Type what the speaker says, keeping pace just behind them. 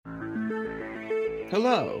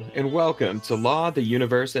Hello, and welcome to Law, the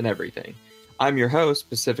Universe, and Everything. I'm your host,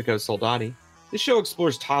 Pacifico Soldati. This show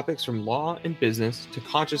explores topics from law and business to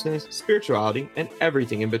consciousness, spirituality, and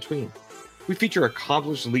everything in between. We feature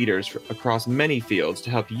accomplished leaders across many fields to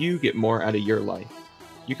help you get more out of your life.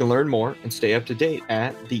 You can learn more and stay up to date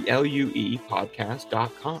at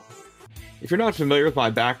theluepodcast.com. If you're not familiar with my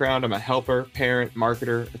background, I'm a helper, parent,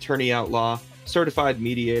 marketer, attorney outlaw, certified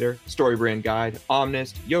mediator, story brand guide,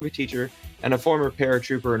 omnist, yoga teacher, and a former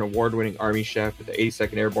paratrooper and award-winning Army chef with the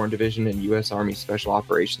 82nd Airborne Division and U.S. Army Special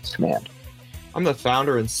Operations Command. I'm the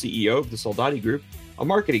founder and CEO of the Soldati Group, a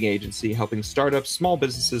marketing agency helping startups, small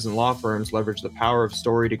businesses, and law firms leverage the power of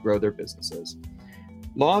story to grow their businesses.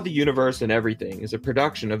 Law, the Universe, and Everything is a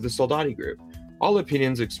production of the Soldati Group. All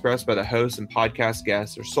opinions expressed by the hosts and podcast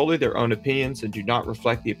guests are solely their own opinions and do not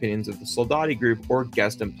reflect the opinions of the Soldati Group or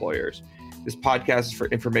guest employers. This podcast is for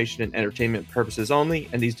information and entertainment purposes only,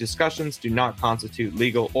 and these discussions do not constitute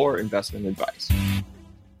legal or investment advice.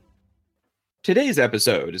 Today's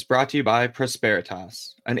episode is brought to you by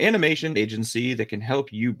Prosperitas, an animation agency that can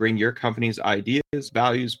help you bring your company's ideas,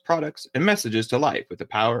 values, products, and messages to life with the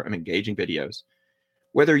power of engaging videos.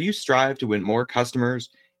 Whether you strive to win more customers,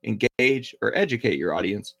 engage, or educate your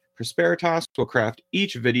audience, Prosperitas will craft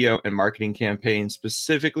each video and marketing campaign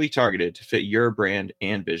specifically targeted to fit your brand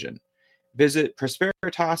and vision. Visit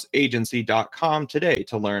prosperitasagency.com today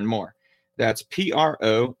to learn more. That's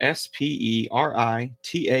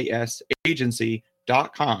Prosperitas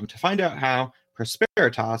agency.com to find out how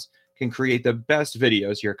Prosperitas can create the best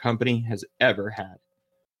videos your company has ever had.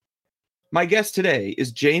 My guest today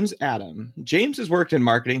is James Adam. James has worked in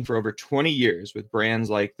marketing for over 20 years with brands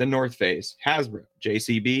like The North Face, Hasbro,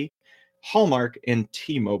 JCB, Hallmark, and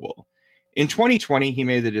T-Mobile. In 2020, he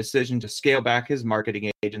made the decision to scale back his marketing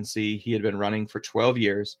agency he had been running for 12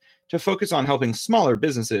 years to focus on helping smaller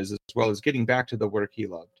businesses as well as getting back to the work he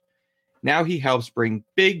loved. Now he helps bring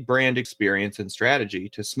big brand experience and strategy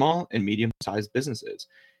to small and medium-sized businesses,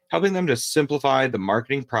 helping them to simplify the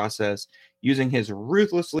marketing process using his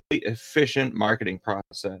ruthlessly efficient marketing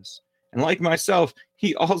process. And like myself,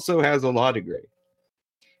 he also has a law degree.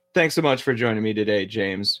 Thanks so much for joining me today,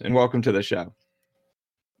 James, and welcome to the show.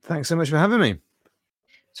 Thanks so much for having me.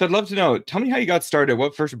 So I'd love to know, tell me how you got started.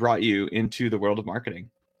 What first brought you into the world of marketing?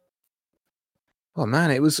 Oh man,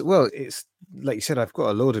 it's like you said, I've got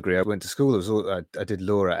a law degree. I went to school. I did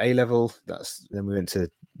law at A-level. Then we went to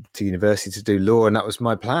university to do law, and that was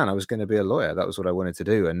my plan. I was going to be a lawyer. That was what I wanted to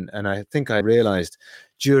do. And I think I realized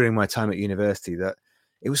during my time at university that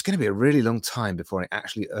it was going to be a really long time before I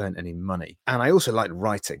actually earned any money. And I also liked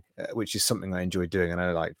writing, which is something I enjoyed doing. And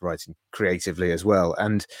I liked writing creatively as well.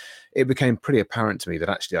 And it became pretty apparent to me that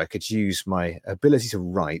actually I could use my ability to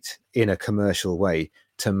write in a commercial way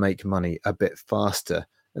to make money a bit faster.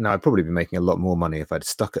 And I'd probably be making a lot more money if I'd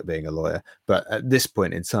stuck at being a lawyer. But at this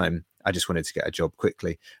point in time, I just wanted to get a job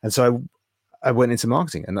quickly. And so I went into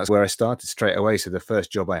marketing, and that's where I started straight away. So the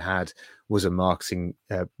first job I had was a marketing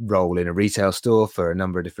role in a retail store for a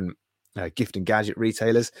number of different gift and gadget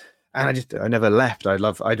retailers. And I never left. I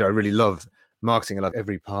really love marketing. I love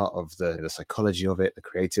every part of the psychology of it, the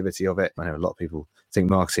creativity of it. I know a lot of people think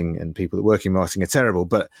marketing and people that work in marketing are terrible,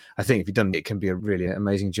 but I think if you've done it, it can be a really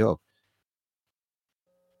amazing job.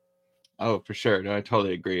 Oh, for sure. No, I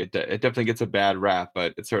totally agree. It definitely gets a bad rap,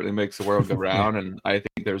 but it certainly makes the world go round. And I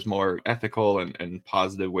think there's more ethical and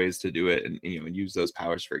positive ways to do it, and use those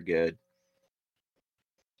powers for good.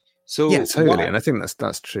 So yeah, totally. And I think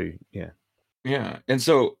that's true. Yeah. Yeah. And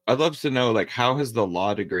so I'd love to know, like, how has the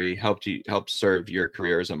law degree helped serve your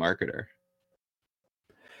career as a marketer?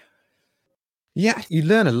 Yeah, you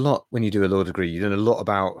learn a lot when you do a law degree. You learn a lot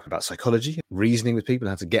about psychology, reasoning with people,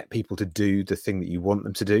 how to get people to do the thing that you want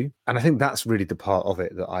them to do. And I think that's really the part of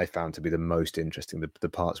it that I found to be the most interesting, the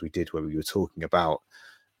parts we did where we were talking about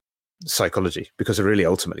psychology, because really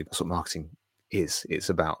ultimately that's what marketing is. It's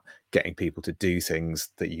about getting people to do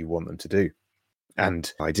things that you want them to do.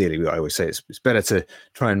 And ideally, I always say it's better to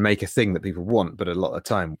try and make a thing that people want, but a lot of the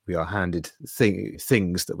time we are handed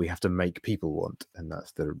things that we have to make people want, and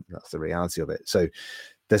that's the reality of it. So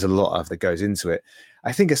there's a lot of that goes into it.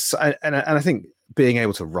 I think I think being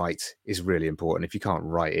able to write is really important. If you can't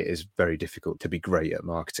write, it is very difficult to be great at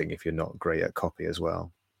marketing if you're not great at copy as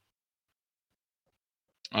well.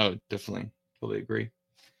 Oh, definitely. Totally agree.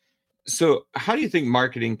 So how do you think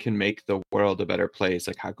marketing can make the world a better place?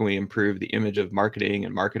 Like, how can we improve the image of marketing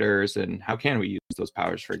and marketers, and how can we use those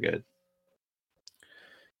powers for good?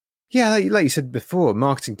 Yeah, like you said before,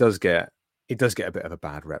 marketing does get it does get a bit of a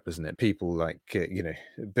bad rep, doesn't it? People like,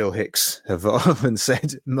 Bill Hicks have often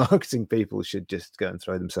said marketing people should just go and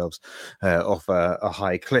throw themselves off a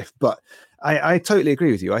high cliff. But I totally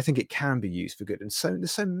agree with you. I think it can be used for good. And so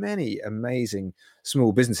there's so many amazing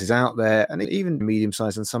small businesses out there, and even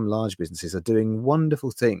medium-sized and some large businesses are doing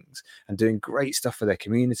wonderful things and doing great stuff for their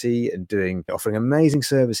community and offering amazing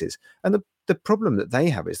services. And the problem that they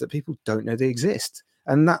have is that people don't know they exist.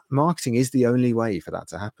 And that marketing is the only way for that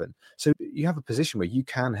to happen. So you have a position where you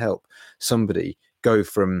can help somebody go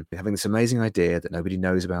from having this amazing idea that nobody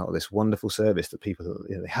knows about, or this wonderful service that people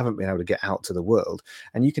they haven't been able to get out to the world,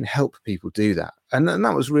 and you can help people do that. And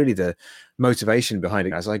that was really the motivation behind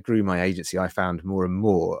it. As I grew my agency, I found more and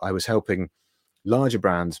more I was helping larger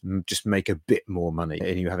brands just make a bit more money,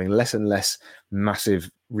 and you're having less and less massive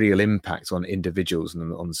real impact on individuals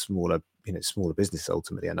and on smaller businesses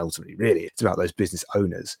ultimately. And ultimately, really, it's about those business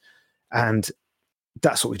owners. And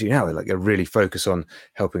that's what we do now. We really focus on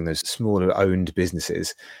helping those smaller owned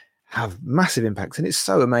businesses have massive impacts. And it's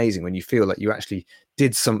so amazing when you feel like you actually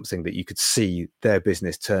did something that you could see their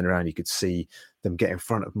business turn around. You could see them get in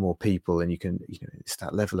front of more people, and you can, it's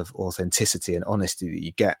that level of authenticity and honesty that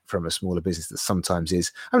you get from a smaller business that sometimes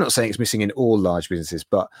is, I'm not saying it's missing in all large businesses,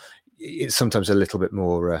 but it's sometimes a little bit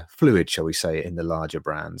more fluid, shall we say, in the larger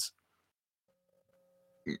brands.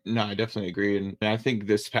 No, I definitely agree. And I think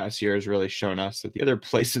this past year has really shown us that the other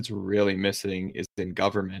place it's really missing is in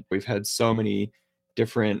government. We've had so many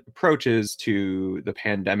different approaches to the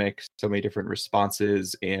pandemic, so many different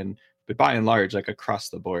responses, but by and large, like across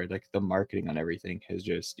the board, like the marketing on everything has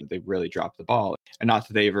they've really dropped the ball. And not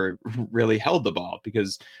that they ever really held the ball,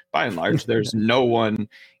 because by and large, there's no one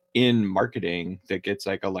in marketing that gets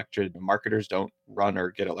elected. Marketers don't run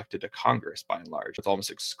or get elected to Congress by and large. It's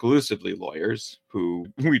almost exclusively lawyers, who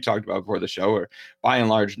we talked about before the show, are by and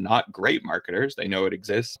large not great marketers. They know it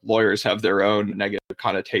exists. Lawyers have their own negative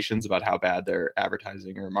connotations about how bad their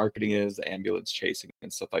advertising or marketing is, the ambulance chasing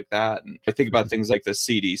and stuff like that. And I think about things like the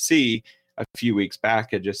CDC a few weeks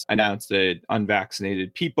back had just announced that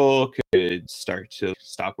unvaccinated people could start to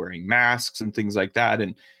stop wearing masks and things like that.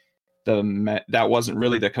 And that wasn't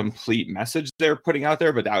really the complete message they're putting out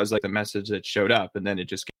there, but that was the message that showed up. And then it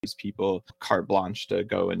just gives people carte blanche to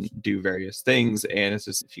go and do various things. And it's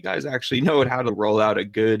just, if you guys actually know how to roll out a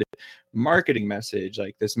good marketing message,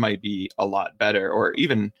 this might be a lot better. Or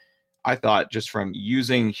even, I thought, just from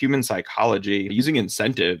using human psychology, using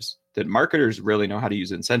incentives, that marketers really know how to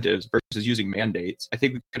use incentives versus using mandates. I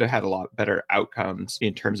think we could have had a lot better outcomes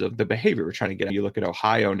in terms of the behavior we're trying to get. You look at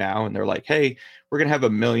Ohio now, and they're like, hey, we're going to have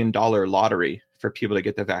 $1 million lottery for people to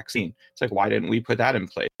get the vaccine. It's why didn't we put that in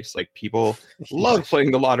place? People love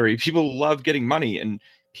playing the lottery. People love getting money, and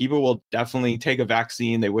people will definitely take a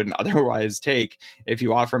vaccine they wouldn't otherwise take. If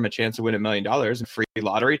you offer them a chance to win $1 million and free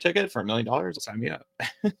lottery ticket for $1 million, sign me up.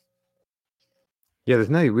 Yeah,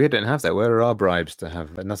 we don't have that. Where are our bribes to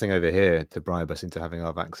have? Nothing over here to bribe us into having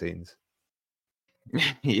our vaccines.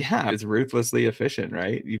 Yeah, it's ruthlessly efficient,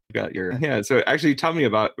 right? You've got so actually tell me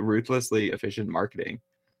about ruthlessly efficient marketing.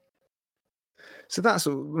 So that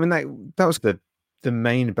was the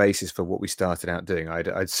main basis for what we started out doing.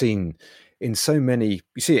 I'd seen you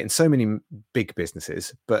see it in so many big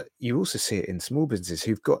businesses, but you also see it in small businesses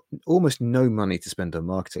who've got almost no money to spend on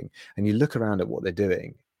marketing. And you look around at what they're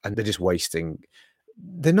doing, and they're just wasting.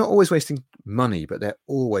 They're not always wasting money, but they're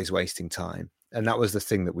always wasting time. And that was the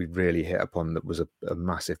thing that we really hit upon that was a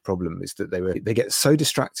massive problem, is that they get so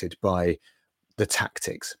distracted by the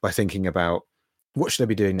tactics, by thinking about, what should I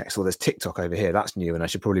be doing next? Well, there's TikTok over here, that's new, and I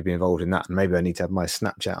should probably be involved in that. And maybe I need to have my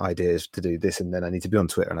Snapchat ideas to do this, and then I need to be on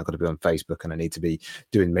Twitter, and I've got to be on Facebook, and I need to be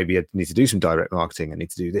doing, maybe I need to do some direct marketing, I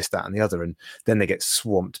need to do this, that, and the other. And then they get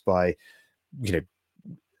swamped by,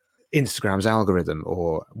 Instagram's algorithm,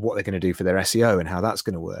 or what they're going to do for their SEO and how that's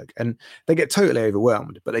going to work. And they get totally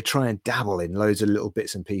overwhelmed, but they try and dabble in loads of little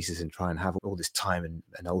bits and pieces and try and have all this time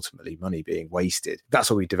and ultimately money being wasted. That's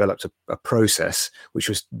why we developed a process which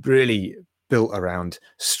was really built around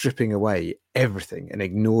stripping away everything and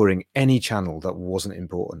ignoring any channel that wasn't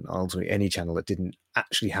important, ultimately any channel that didn't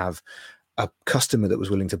actually have a customer that was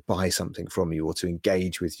willing to buy something from you or to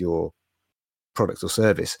engage with your product or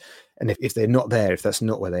service. And if they're not there, if that's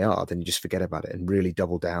not where they are, then you just forget about it and really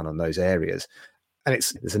double down on those areas. And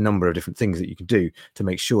there's a number of different things that you can do to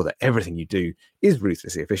make sure that everything you do is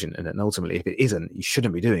ruthlessly efficient. And then ultimately, if it isn't, you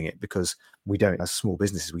shouldn't be doing it, because we don't, as small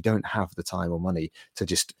businesses, we don't have the time or money to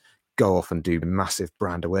just go off and do massive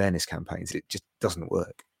brand awareness campaigns. It just doesn't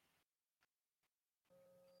work.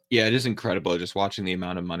 Yeah, it is incredible just watching the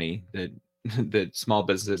amount of money that that small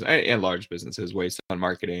businesses and large businesses waste on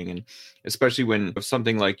marketing, and especially when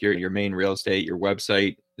something like your main real estate, your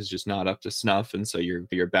website is just not up to snuff, and so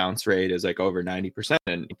your bounce rate is like over 90%,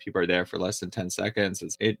 and people are there for less than 10 seconds.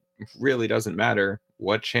 It really doesn't matter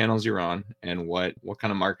what channels you're on and what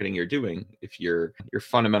kind of marketing you're doing if your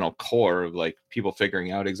fundamental core of like people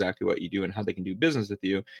figuring out exactly what you do and how they can do business with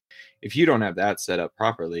you, if you don't have that set up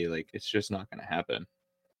properly, like it's just not going to happen.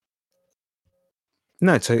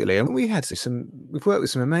 No, totally. And we've worked with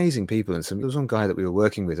some amazing people, and there was one guy that we were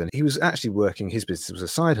working with, and he was actually working, his business was a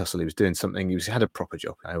side hustle. He was doing something, he had a proper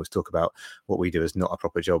job. I always talk about what we do as not a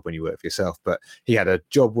proper job when you work for yourself, but he had a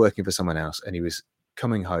job working for someone else, and he was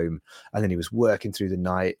coming home, and then he was working through the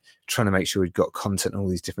night, trying to make sure he'd got content on all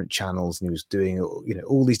these different channels, and he was doing,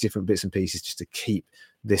 all these different bits and pieces just to keep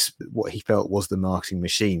this, what he felt was the marketing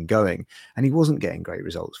machine going. And he wasn't getting great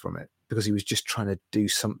results from it because he was just trying to do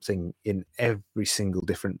something in every single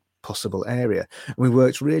different possible area. And we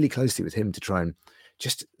worked really closely with him to try and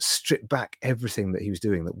just strip back everything that he was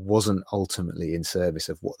doing that wasn't ultimately in service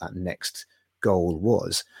of what that next goal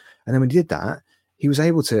was. And then when he did that, he was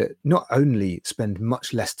able to not only spend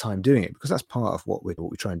much less time doing it, because that's part of what we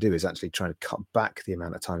try and do, is actually trying to cut back the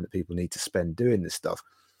amount of time that people need to spend doing this stuff.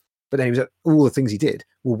 But then all the things he did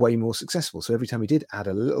were way more successful. So every time he did add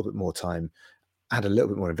a little bit more time, add a little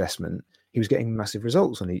bit more investment, he was getting massive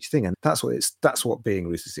results on each thing. And that's what being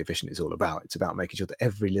ruthlessly efficient is all about. It's about making sure that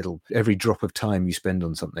every drop of time you spend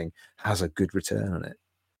on something has a good return on it.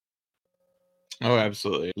 Oh,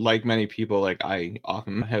 absolutely. Like many people, like I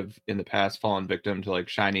often have in the past fallen victim to like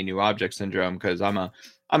shiny new object syndrome, because I'm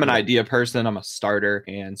an idea person, I'm a starter,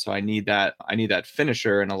 and so I need that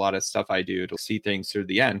finisher in a lot of stuff I do to see things through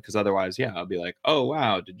the end, because otherwise, I'll be like, oh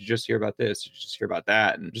wow, did you just hear about this? Did you just hear about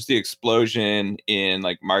that? And just the explosion in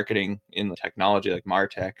like marketing in the technology, like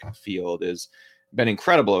MarTech field, is been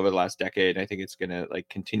incredible over the last decade. I think it's going to like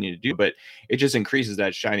continue to do, but it just increases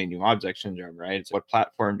that shiny new object syndrome, right? It's what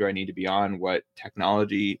platform do I need to be on? What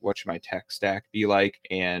technology? What should my tech stack be like?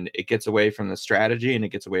 And it gets away from the strategy and it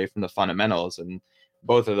gets away from the fundamentals. And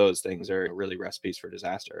both of those things are really recipes for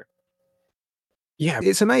disaster. Yeah,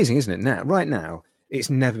 it's amazing, isn't it? Right now, it's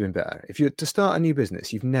never been better. If you're to start a new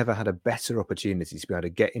business, you've never had a better opportunity to be able to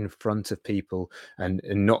get in front of people and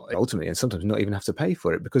not ultimately, and sometimes not even have to pay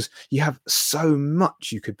for it, because you have so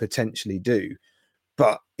much you could potentially do.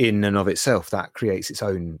 But in and of itself, that creates its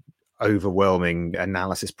own overwhelming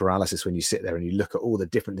analysis paralysis. When you sit there and you look at all the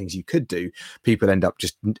different things you could do, people end up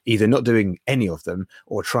just either not doing any of them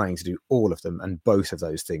or trying to do all of them. And both of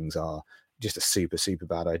those things are just a super, super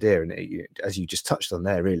bad idea. And as you just touched on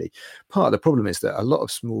there, really, part of the problem is that a lot of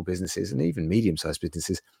small businesses and even medium-sized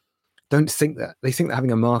businesses don't think that. They think that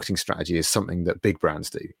having a marketing strategy is something that big brands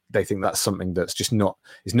do. They think that's something that's just not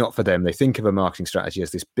for them. They think of a marketing strategy as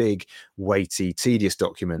this big, weighty, tedious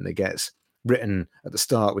document that gets written at the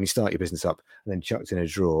start when you start your business up and then chucked in a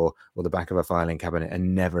drawer or the back of a filing cabinet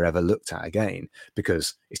and never ever looked at again,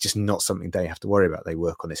 because it's just not something they have to worry about. They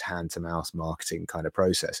work on this hand-to-mouth marketing kind of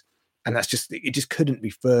process. And it just couldn't be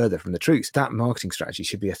further from the truth. That marketing strategy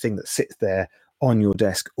should be a thing that sits there on your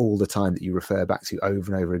desk all the time, that you refer back to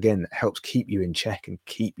over and over again, that helps keep you in check and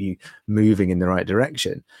keep you moving in the right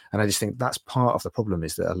direction. And I just think that's part of the problem,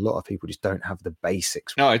 is that a lot of people just don't have the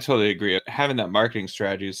basics. No, I totally agree. Having that marketing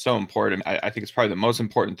strategy is so important. I think it's probably the most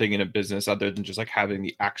important thing in a business, other than just like having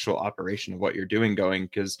the actual operation of what you're doing going,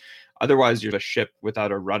 because otherwise you're a ship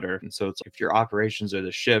without a rudder. And so it's like if your operations are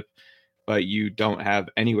the ship, but you don't have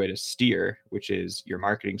any way to steer, which is your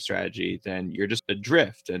marketing strategy, then you're just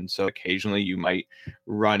adrift. And so occasionally you might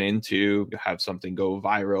have something go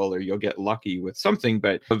viral, or you'll get lucky with something,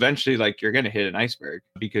 but eventually like you're going to hit an iceberg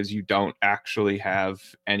because you don't actually have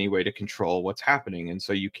any way to control what's happening. And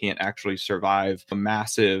so you can't actually survive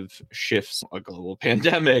massive shifts. A global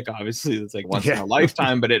pandemic, obviously, that's like once in a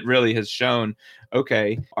lifetime, but it really has shown,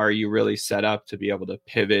 okay, are you really set up to be able to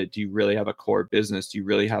pivot? Do you really have a core business? Do you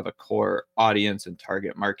really have a core audience and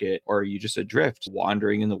target market? Or are you just adrift,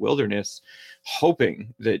 wandering in the wilderness,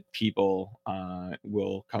 hoping that people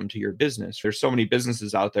will come to your business? There's so many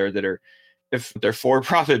businesses out there that are, if they're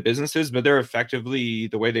for-profit businesses, but they're effectively,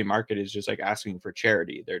 the way they market is just like asking for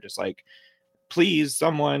charity. They're just like, please,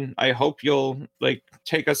 someone, I hope you'll like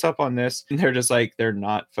take us up on this. And they're just like, they're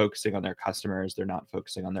not focusing on their customers. They're not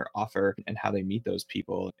focusing on their offer and how they meet those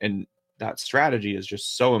people. And that strategy is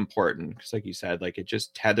just so important, because like you said, like it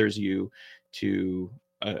just tethers you to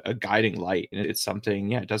a guiding light. And it's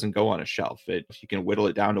something, it doesn't go on a shelf. If you can whittle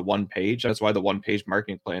it down to one page, that's why the one-page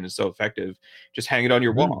marketing plan is so effective. Just hang it on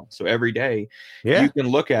your wall. So every day you can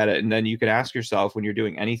look at it, and then you can ask yourself, when you're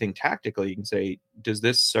doing anything tactically, you can say, does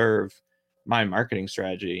this serve my marketing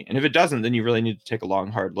strategy? And if it doesn't, then you really need to take a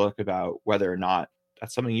long, hard look about whether or not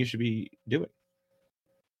that's something you should be doing.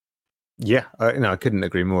 Yeah, I couldn't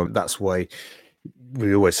agree more. That's why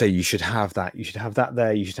we always say you should have that. You should have that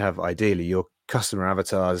there. You should have ideally your customer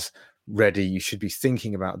avatars ready. You should be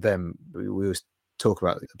thinking about them. We always talk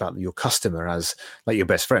about your customer as like your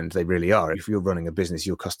best friend. They really are. If you're running a business,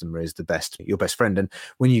 your customer is your best friend. And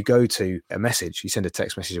when you go to a message, you send a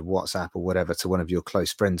text message of WhatsApp or whatever to one of your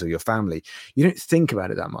close friends or your family, you don't think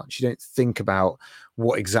about it that much. You don't think about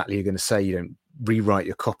what exactly you're going to say. You don't rewrite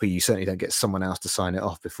your copy. You certainly don't get someone else to sign it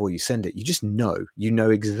off before you send it. You just know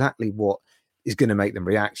exactly what is going to make them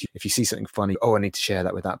react. If you see something funny, oh, I need to share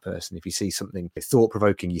that with that person. If you see something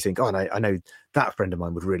thought-provoking, you think, oh, I know that friend of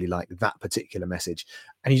mine would really like that particular message.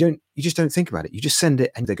 And you just don't think about it. You just send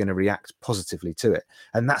it and they're going to react positively to it.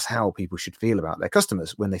 And that's how people should feel about their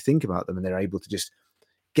customers when they think about them and they're able to just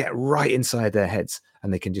get right inside their heads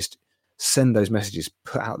and they can just send those messages,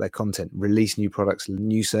 put out their content, release new products,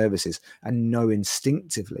 new services, and know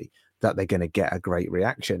instinctively that they're going to get a great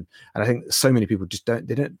reaction. And I think so many people just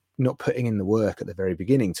not putting in the work at the very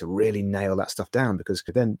beginning to really nail that stuff down, because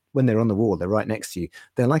then when they're on the wall, they're right next to you.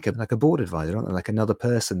 They're like a board advisor, aren't they? Like another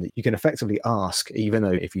person that you can effectively ask, even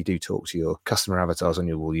though if you do talk to your customer avatars on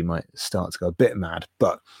your wall, you might start to go a bit mad,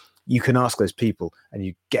 but you can ask those people and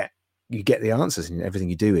you get the answers and everything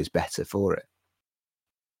you do is better for it.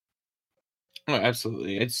 Oh,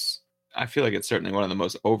 absolutely. I feel like it's certainly one of the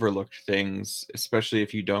most overlooked things, especially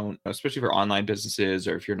especially for online businesses,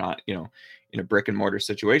 or if you're not, in a brick and mortar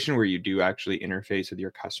situation where you do actually interface with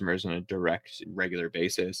your customers on a direct, regular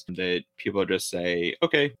basis, that people just say,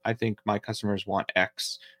 okay, I think my customers want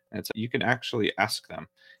X. And you can actually ask them.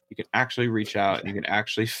 You can actually reach out and you can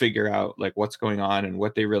actually figure out like what's going on and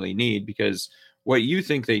what they really need, because what you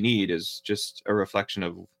think they need is just a reflection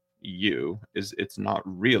of it's not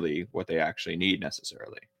really what they actually need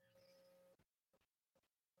necessarily.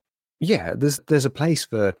 Yeah, there's a place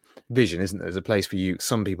for vision, isn't there? There's a place for you.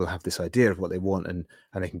 Some people have this idea of what they want and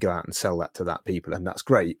they can go out and sell that to that people, and that's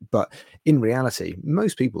great. But in reality,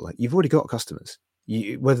 most people, like, you've already got customers.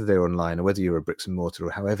 Whether they're online or whether you're a bricks and mortar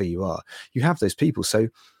or however you are, you have those people. So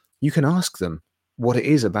you can ask them what it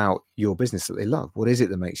is about your business that they love. What is it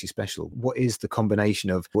that makes you special? What is the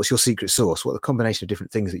combination of what's your secret sauce? What are the combination of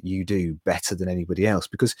different things that you do better than anybody else?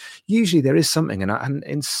 Because usually there is something, and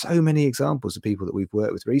in so many examples of people that we've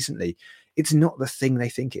worked with recently, it's not the thing they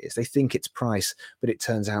think it is. They think it's price, but it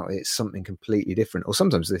turns out it's something completely different. Or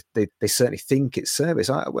sometimes they certainly think it's service.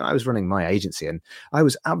 When I was running my agency, and I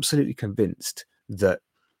was absolutely convinced that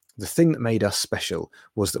the thing that made us special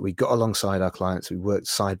was that we got alongside our clients. We worked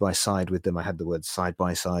side by side with them. I had the word side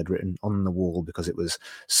by side written on the wall because it was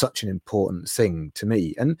such an important thing to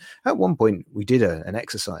me. And at one point we did an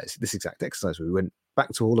exercise, this exact exercise, where we went back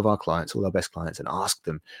to all of our clients, all our best clients, and asked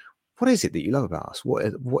them, what is it that you love about us?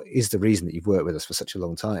 What is the reason that you've worked with us for such a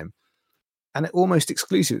long time? And almost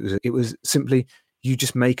exclusively, it was simply, you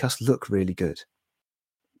just make us look really good.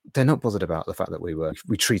 They're not bothered about the fact that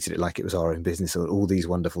we treated it like it was our own business or all these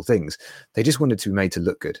wonderful things. They just wanted to be made to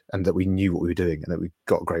look good and that we knew what we were doing and that we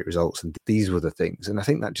got great results. And these were the things. And I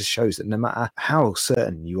think that just shows that no matter how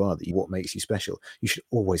certain you are that what makes you special, you should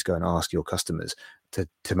always go and ask your customers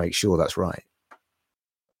to make sure that's right.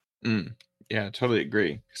 Yeah, totally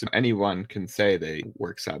agree. So anyone can say they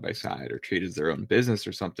work side by side or treat as their own business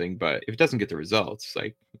or something, but if it doesn't get the results,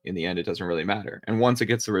 like in the end, it doesn't really matter. And once it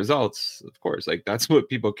gets the results, of course, like that's what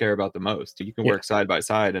people care about the most. You can work side by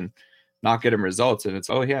side and not get them results, and it's,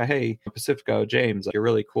 oh yeah, hey, Pacifico, James, you're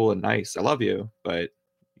really cool and nice. I love you, but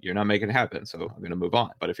you're not making it happen, so I'm going to move on.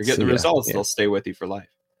 But if you're getting the results, they'll stay with you for life.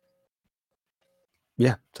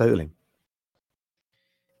 Yeah, totally.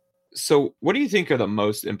 So, what do you think are the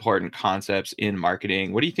most important concepts in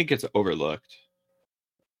marketing? What do you think gets overlooked?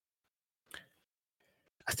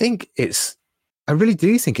 I really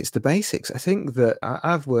do think it's the basics. I think that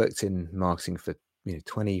I've worked in marketing for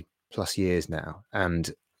 20 plus years now, and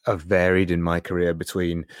I've varied in my career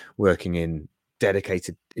between working in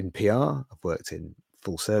dedicated in PR. I've worked in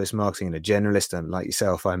full service marketing and a generalist. And like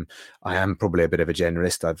yourself, I am probably a bit of a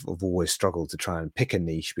generalist. I've always struggled to try and pick a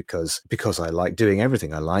niche because I like doing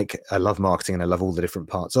everything. I love marketing and I love all the different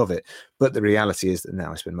parts of it. But the reality is that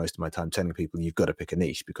now I spend most of my time telling people you've got to pick a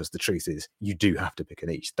niche, because the truth is you do have to pick a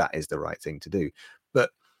niche. That is the right thing to do. But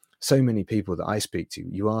so many people that I speak to,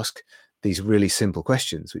 you ask these really simple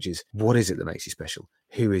questions, which is, what is it that makes you special?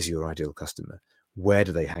 Who is your ideal customer? Where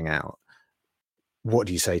do they hang out? What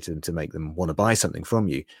do you say to them to make them want to buy something from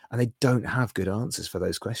you? And they don't have good answers for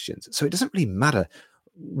those questions. So it doesn't really matter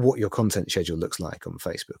what your content schedule looks like on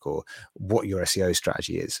Facebook or what your SEO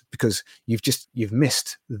strategy is, because you've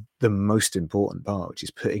missed the most important part, which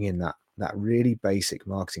is putting in that really basic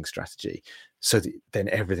marketing strategy so that then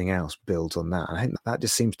everything else builds on that. And I think that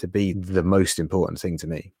just seems to be the most important thing to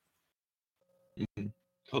me. Mm-hmm.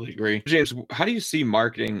 Totally agree. James, how do you see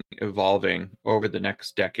marketing evolving over the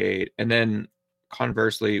next decade? And then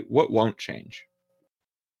conversely, what won't change?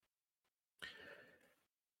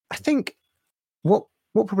 I think what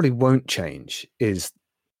probably won't change is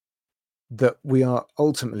that we are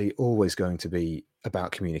ultimately always going to be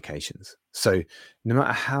about communications. So no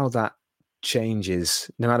matter how that changes,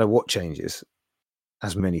 no matter what changes,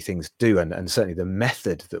 as many things do, and certainly the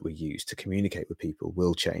method that we use to communicate with people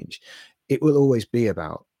will change, it will always be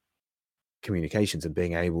about communications and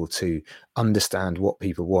being able to understand what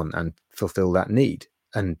people want and fulfill that need,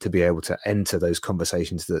 and to be able to enter those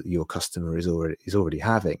conversations that your customer is already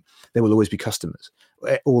having. There will always be customers.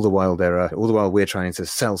 All the while we're trying to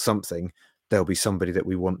sell something, there'll be somebody that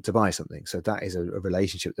we want to buy something. So that is a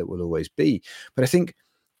relationship that will always be. But I think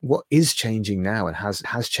what is changing now, and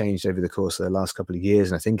has changed over the course of the last couple of years,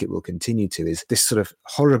 and I think it will continue to, is this sort of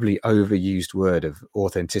horribly overused word of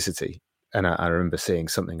authenticity. And I remember seeing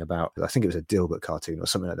something about, I think it was a Dilbert cartoon or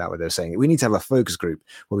something like that, where they were saying we need to have a focus group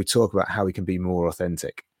where we talk about how we can be more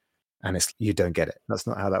authentic. And you don't get it. That's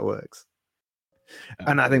not how that works.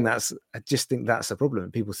 And I just think that's a problem.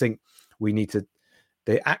 People think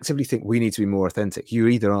they actively think we need to be more authentic. You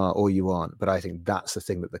either are or you aren't. But I think that's the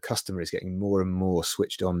thing that the customer is getting more and more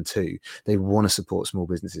switched on to. They want to support small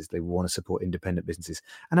businesses. They want to support independent businesses.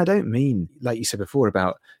 And I don't mean, like you said before,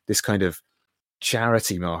 about this kind of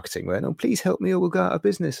charity marketing where, no, please help me or we'll go out of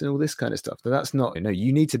business and all this kind of stuff. But that's not,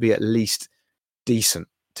 you need to be at least decent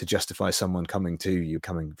to justify someone coming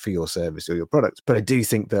for your service or your product. But I do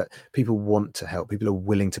think that people want to help. People are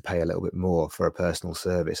willing to pay a little bit more for a personal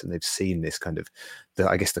service, and they've seen this kind of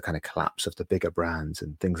the kind of collapse of the bigger brands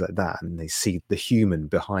and things like that, and they see the human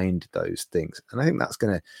behind those things. And I think that's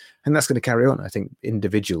going to carry on. I think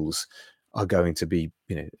individuals are going to be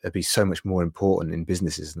so much more important in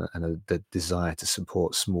businesses, and the desire to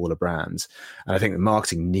support smaller brands. And I think the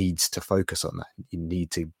marketing needs to focus on that. You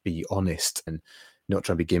need to be honest and not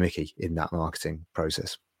try and be gimmicky in that marketing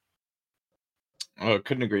process. Oh,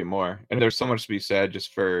 couldn't agree more. And there's so much to be said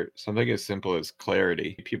just for something as simple as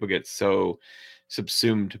clarity. People get so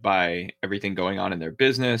subsumed by everything going on in their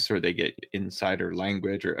business, or they get insider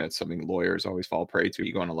language, or that's something lawyers always fall prey to.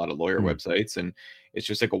 You go on a lot of lawyer websites and it's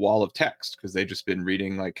just like a wall of text because they've just been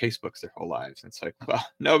reading like case books their whole lives. And it's like, well,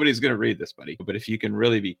 nobody's going to read this, buddy. But if you can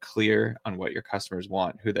really be clear on what your customers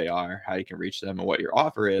want, who they are, how you can reach them, and what your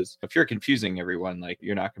offer is, if you're confusing everyone, like,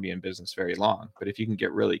 you're not going to be in business very long. But if you can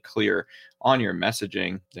get really clear on your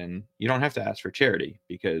messaging, then you don't have to ask for charity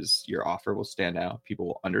because your offer will stand out. People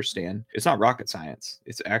will understand. It's not rocket science.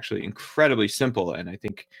 It's actually incredibly simple. And I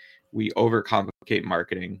think we overcomplicate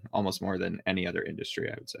marketing almost more than any other industry,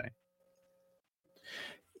 I would say.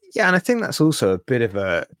 Yeah, and I think that's also a bit of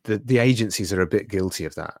the agencies are a bit guilty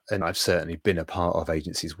of that. And I've certainly been a part of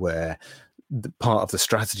agencies where part of the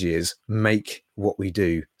strategy is make what we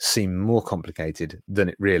do seem more complicated than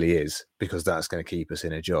it really is, because that's going to keep us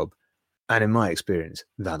in a job. And in my experience,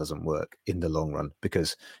 that doesn't work in the long run,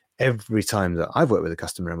 because every time that I've worked with a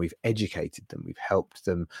customer and we've educated them, we've helped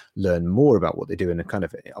them learn more about what they do and kind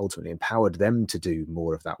of ultimately empowered them to do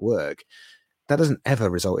more of that work, that doesn't ever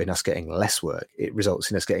result in us getting less work. It results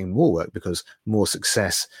in us getting more work, because more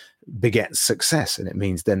success begets success. And it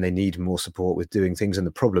means then they need more support with doing things, and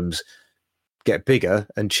the problems get bigger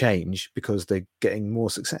and change because they're getting more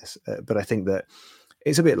success. But I think that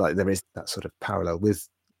it's a bit like there is that sort of parallel with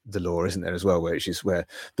the law, isn't there, as well, which is where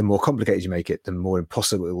the more complicated you make it, the more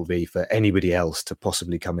impossible it will be for anybody else to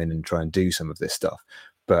possibly come in and try and do some of this stuff.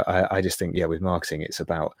 But I just think, with marketing, it's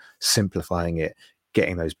about simplifying it,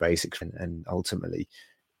 getting those basics, and ultimately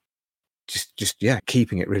just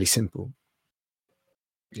keeping it really simple.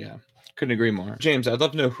 Yeah, couldn't agree more. James, I'd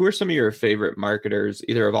love to know, who are some of your favorite marketers,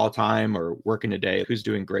 either of all time or working today? Who's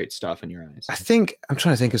doing great stuff in your eyes? I think I'm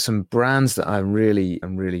trying to think of some brands that I'm really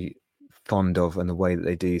fond of and the way that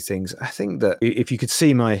they do things. I think that if you could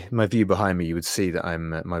see my view behind me, you would see that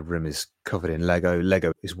my room is covered in Lego.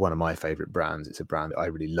 Lego is one of my favorite brands. It's a brand that I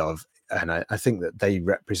really love. And I think that they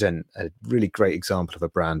represent a really great example of a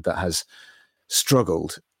brand that has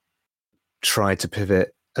struggled, tried to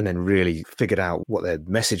pivot, and then really figured out what their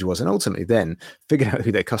message was, and ultimately then figured out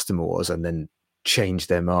who their customer was, and then changed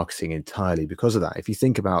their marketing entirely because of that. If you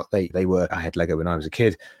think about, I had Lego when I was a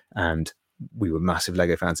kid, and we were massive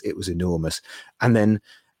Lego fans. It was enormous. And then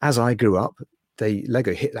as I grew up,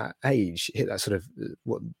 Lego hit that age, hit that sort of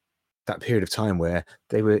that period of time where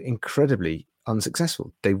they were incredibly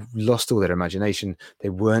unsuccessful. They lost all their imagination. They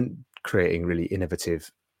weren't creating really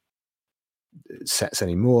innovative sets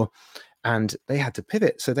anymore, and they had to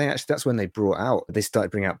pivot. So that's when they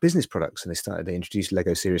started bringing out business products, and they introduced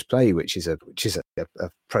Lego Serious Play, which is a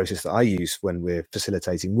process that I use when we're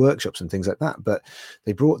facilitating workshops and things like that. But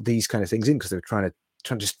they brought these kind of things in because they were trying to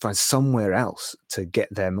just find somewhere else to get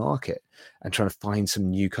their market and trying to find some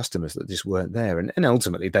new customers that just weren't there. And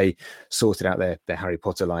ultimately they sorted out their Harry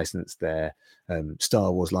Potter license, their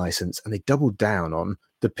Star Wars license, and they doubled down on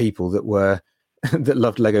the people that were that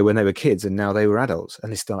loved Lego when they were kids, and now they were adults,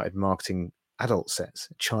 and they started marketing adult sets,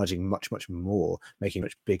 charging much more, making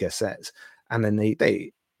much bigger sets. And then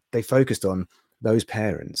they focused on those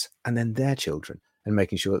parents and then their children, and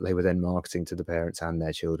making sure that they were then marketing to the parents and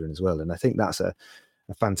their children as well. And I think that's a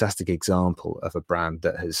fantastic example of a brand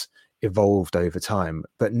that has evolved over time,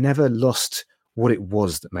 but never lost what it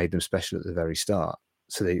was that made them special at the very start.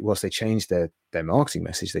 So whilst they changed their marketing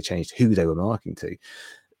message, they changed who they were marketing to,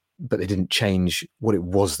 but they didn't change what it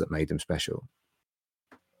was that made them special.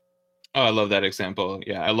 Oh, I love that example.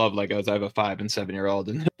 Yeah, I love Legos. I have a 5 and 7-year-old,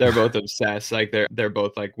 and they're both obsessed. Like they're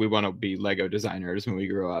both like, we want to be Lego designers when we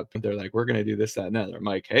grow up. They're like, we're gonna do this, that, and that. I'm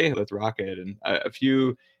like, hey, let's rock it. And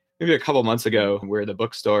maybe a couple months ago, we're at the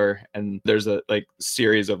bookstore, and there's a like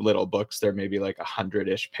series of little books. They're maybe like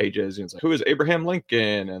 100-ish pages. And it's like, who is Abraham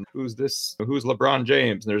Lincoln? And who's this? Who's LeBron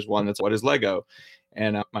James? And there's one that's what is Lego?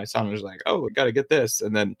 And my son was like, oh, we got to get this.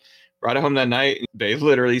 And then brought it home that night. They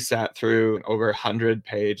literally sat through an over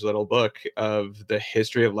 100-page little book of the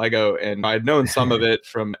history of Lego. And I'd known some of it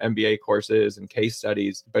from MBA courses and case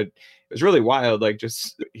studies, but it was really wild. Like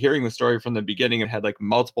just hearing the story from the beginning. It had like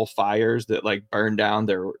multiple fires that like burned down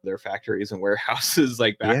their factories and warehouses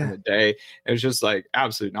like back in the day. It was just like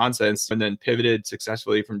absolute nonsense. And then pivoted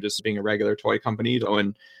successfully from just being a regular toy company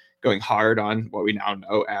to going hard on what we now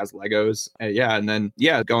know as Legos. And then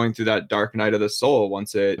going through that dark night of the soul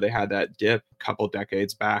once they had that dip a couple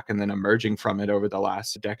decades back, and then emerging from it over the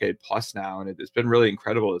last decade plus now. And it's been really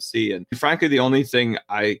incredible to see. And frankly, the only thing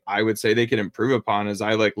I would say they can improve upon is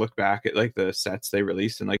I like look back at like the sets they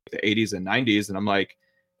released in like the 80s and 90s, and I'm like,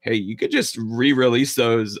 hey, you could just re-release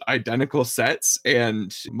those identical sets,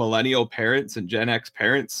 and millennial parents and Gen X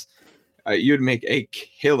parents, you'd make a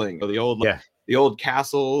killing. The old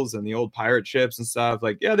castles and the old pirate ships and stuff.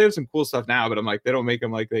 Like, yeah, there's some cool stuff now, but I'm like, they don't make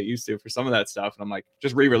them like they used to for some of that stuff. And I'm like,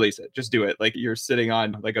 just re-release it. Just do it. Like you're sitting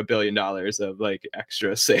on like $1 billion of like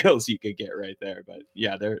extra sales you could get right there. But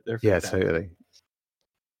yeah, they're fantastic. Totally.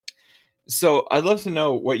 So I'd love to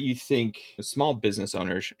know what you think small business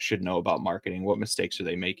owners should know about marketing. What mistakes are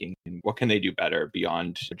they making, and what can they do better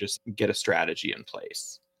beyond just get a strategy in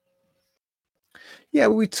place? Yeah,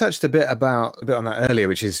 we touched a bit on that earlier,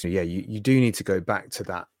 which is, you do need to go back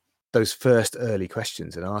to those first early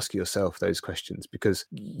questions and ask yourself those questions, because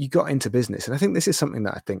you got into business. And I think this is something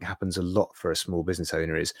that I think happens a lot for a small business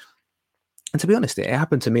owner and to be honest, it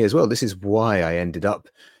happened to me as well. This is why I ended up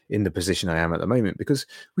in the position I am at the moment, because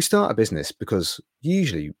we start a business because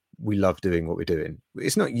usually we love doing what we're doing.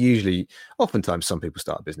 It's not usually, oftentimes some people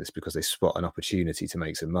start a business because they spot an opportunity to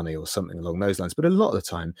make some money or something along those lines. But a lot of the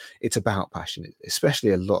time it's about passion,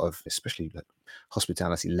 especially like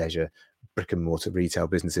hospitality, leisure, brick and mortar retail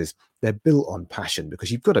businesses. They're built on passion,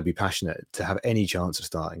 because you've got to be passionate to have any chance of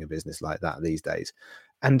starting a business like that these days.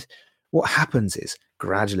 And what happens is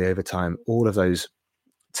gradually over time, all of those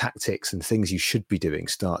tactics and things you should be doing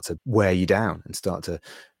start to wear you down and start to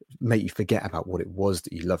make you forget about what it was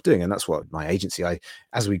that you love doing. And that's what my agency,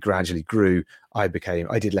 as we gradually grew, I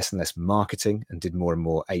did less and less marketing and did more and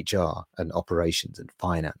more HR and operations and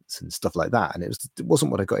finance and stuff like that. And it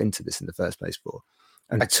wasn't what I got into this in the first place for.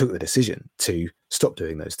 And I took the decision to stop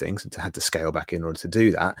doing those things and to have to scale back in order to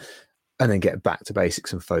do that, and then get back to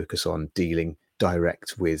basics and focus on dealing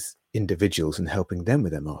direct with individuals and helping them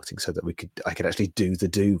with their marketing, so that I could actually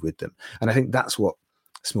do with them. And I think that's what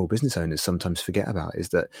small business owners sometimes forget about, is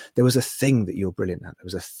that there was a thing that you're brilliant at. There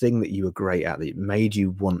was a thing that you were great at that made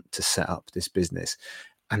you want to set up this business.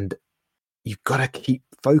 And you've got to keep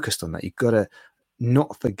focused on that. You've got to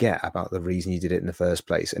not forget about the reason you did it in the first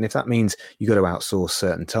place. And if that means you got to outsource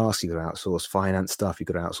certain tasks, you got to outsource finance stuff, you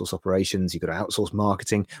got to outsource operations, you got to outsource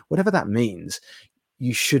marketing, whatever that means,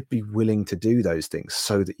 you should be willing to do those things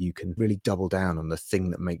so that you can really double down on the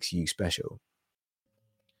thing that makes you special.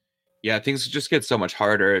 Yeah, things just get so much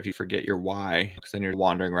harder if you forget your why, because then you're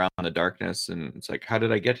wandering around in the darkness, and it's like, how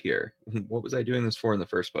did I get here? What was I doing this for in the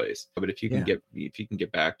first place? But if you can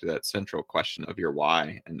get back to that central question of your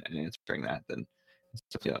why and answering that, then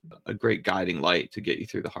it's a great guiding light to get you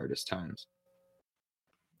through the hardest times.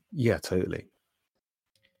 Yeah, totally.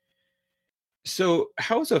 So,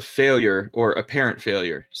 how has a failure or apparent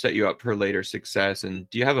failure set you up for later success? And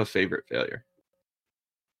do you have a favorite failure?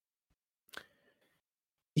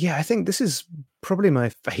 Yeah, I think this is probably my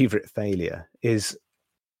favorite failure is,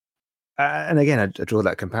 and again, I draw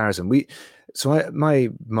that comparison. My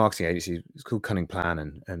marketing agency is called Cunning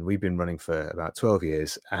Plan, and we've been running for about 12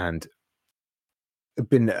 years and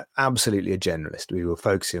been absolutely a generalist. We were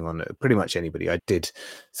focusing on pretty much anybody. I did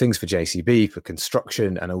things for JCB for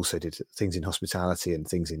construction and also did things in hospitality and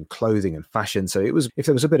things in clothing and fashion. So it was, if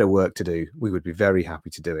there was a bit of work to do, we would be very happy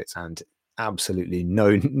to do it. And absolutely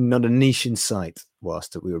not a niche in sight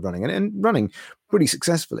whilst we were running and running pretty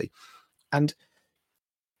successfully. And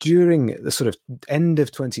during the sort of end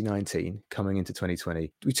of 2019, coming into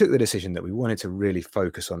 2020, we took the decision that we wanted to really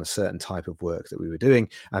focus on a certain type of work that we were doing,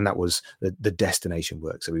 and that was the destination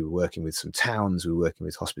work. So we were working with some towns, we were working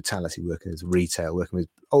with hospitality, working with retail, working with,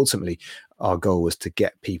 ultimately, our goal was to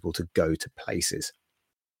get people to go to places.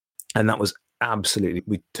 And that was absolutely,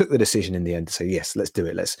 we took the decision in the end to say, yes, let's do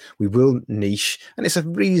it. We will niche. And it's a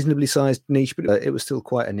reasonably sized niche, but it was still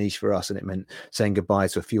quite a niche for us. And it meant saying goodbye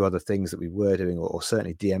to a few other things that we were doing, or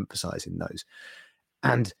certainly de-emphasizing those.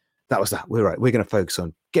 And that was that. We're right. We're going to focus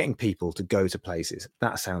on getting people to go to places.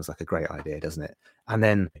 That sounds like a great idea, doesn't it? And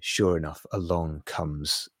then sure enough, along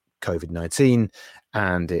comes COVID-19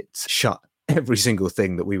 and it's shut every single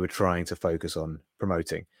thing that we were trying to focus on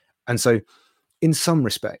promoting. And so in some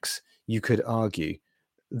respects, you could argue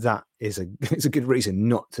that is it's a good reason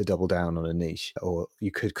not to double down on a niche, or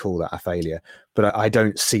you could call that a failure. But I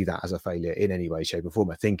don't see that as a failure in any way, shape, or form.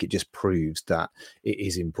 I think it just proves that it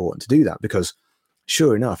is important to do that, because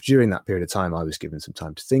sure enough, during that period of time, I was given some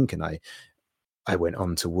time to think, and I went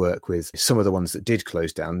on to work with some of the ones that did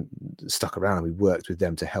close down, stuck around, and we worked with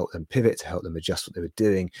them to help them pivot, to help them adjust what they were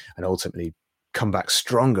doing, and ultimately come back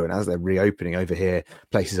stronger. And as they're reopening over here,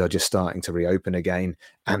 places are just starting to reopen again,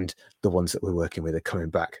 and the ones that we're working with are coming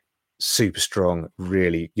back super strong,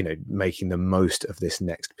 really, making the most of this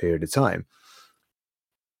next period of time.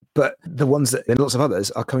 But the ones that, and lots of others,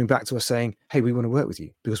 are coming back to us saying, hey, we want to work with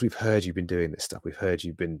you because we've heard you've been doing this stuff. We've heard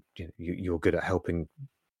you've been, you're good at helping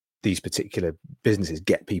these particular businesses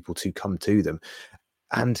get people to come to them.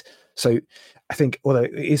 And so I think, although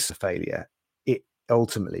it is a failure,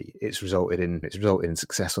 ultimately it's resulted in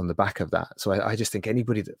success on the back of that. So I just think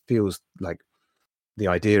anybody that feels like the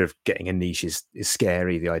idea of getting a niche is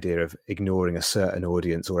scary, the idea of ignoring a certain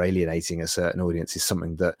audience or alienating a certain audience is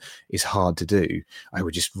something that is hard to do, I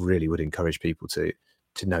would just really would encourage people to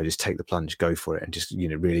just take the plunge, go for it, and just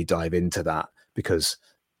really dive into that, because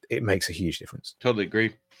it makes a huge difference. Totally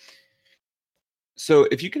agree. So,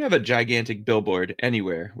 if you could have a gigantic billboard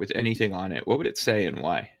anywhere with anything on it, what would it say and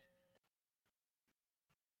why?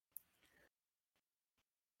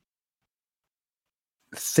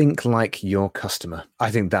 Think like your customer.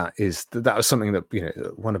 I think that was something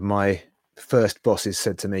that one of my first bosses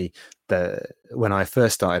said to me, that when I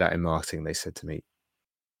first started out in marketing, they said to me,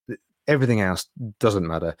 everything else doesn't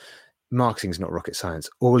matter. Marketing is not rocket science.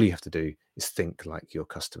 All you have to do is think like your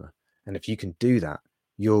customer. And if you can do that,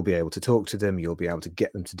 you'll be able to talk to them. You'll be able to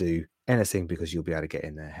get them to do anything, because you'll be able to get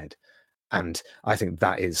in their head. And I think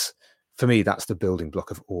that is, for me, that's the building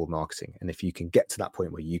block of all marketing. And if you can get to that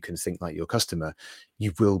point where you can think like your customer,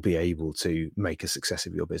 you will be able to make a success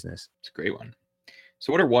of your business. It's a great one.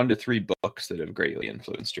 So, what are 1 to 3 books that have greatly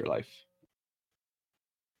influenced your life?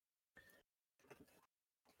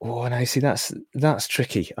 Oh, and I see that's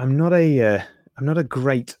tricky. I'm not a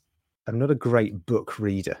great book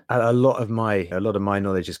reader. A lot of my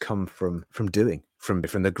knowledge has come from doing, from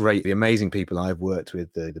the amazing people I've worked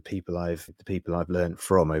with, the people I've learned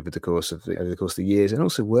from over the course of the years, and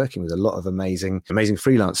also working with a lot of amazing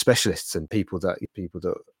freelance specialists and people that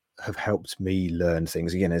have helped me learn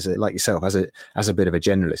things. Again, like yourself, as a bit of a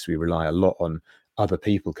generalist, we rely a lot on other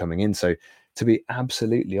people coming in. So to be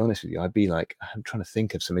absolutely honest with you, I'd be like, I'm trying to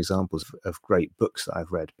think of some examples of great books that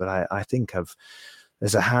I've read, but I think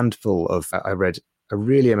there's a handful of, I read a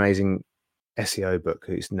really amazing SEO book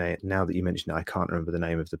whose name, now that you mention it, I can't remember the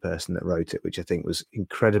name of the person that wrote it, which I think was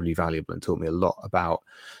incredibly valuable and taught me a lot about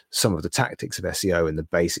some of the tactics of SEO and the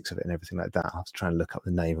basics of it and everything like that. I'll have to try and look up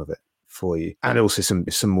the name of it for you, and also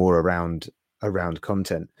some more around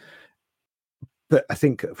content. But I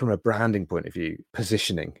think from a branding point of view,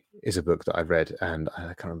 Positioning is a book that I've read, and I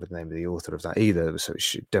can't remember the name of the author of that either, so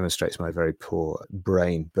it demonstrates my very poor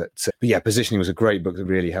brain. But yeah, Positioning was a great book that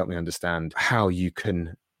really helped me understand how you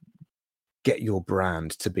can get your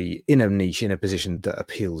brand to be in a niche, in a position that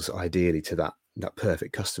appeals ideally to that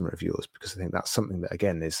perfect customer of yours, because I think that's something that,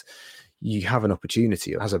 again, is you have an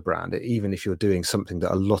opportunity as a brand, even if you're doing something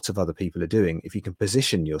that a lot of other people are doing. If you can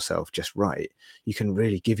position yourself just right, you can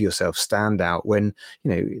really give yourself stand out when,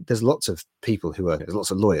 there's lots of people there's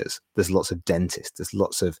lots of lawyers, there's lots of dentists, there's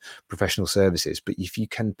lots of professional services. But if you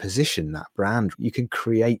can position that brand, you can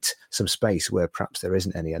create some space where perhaps there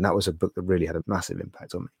isn't any. And that was a book that really had a massive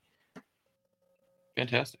impact on me.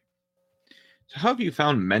 Fantastic. So how have you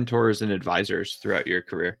found mentors and advisors throughout your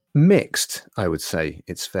career? Mixed, I would say.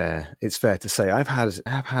 It's fair to say I've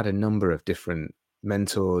had a number of different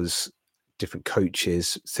mentors, different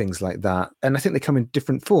coaches, things like that. And I think they come in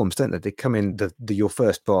different forms, don't they? They come in the your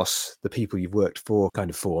first boss, the people you've worked for kind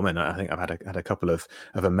of form. And I think I've had a couple of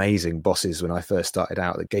amazing bosses when I first started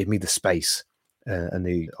out that gave me the space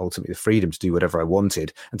and ultimately the freedom to do whatever I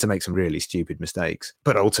wanted and to make some really stupid mistakes.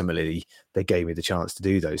 But ultimately, they gave me the chance to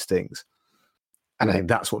do those things. And I think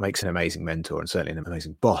that's what makes an amazing mentor, and certainly an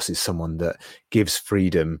amazing boss, is someone that gives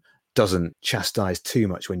freedom, doesn't chastise too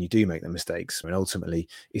much when you do make the mistakes, and ultimately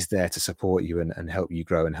is there to support you and help you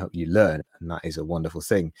grow and help you learn. And that is a wonderful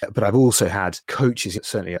thing. But I've also had coaches,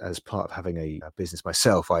 certainly as part of having a business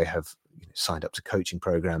myself, I have signed up to coaching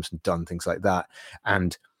programs and done things like that.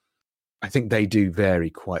 And I think they do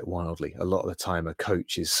vary quite wildly. A lot of the time, a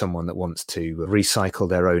coach is someone that wants to recycle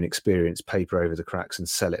their own experience, paper over the cracks, and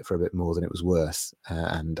sell it for a bit more than it was worth.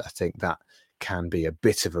 And I think that can be a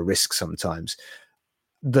bit of a risk sometimes.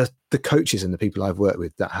 The coaches and the people I've worked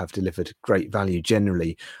with that have delivered great value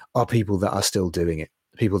generally are people that are still doing it,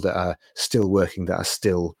 people that are still working, that are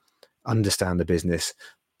still understand the business.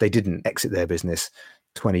 They didn't exit their business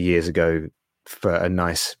 20 years ago for a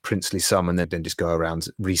nice princely sum and then just go around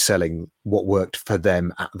reselling what worked for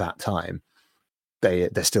them at that time.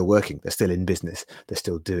 They're still working, they're still in business, they're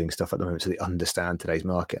still doing stuff at the moment, so they understand today's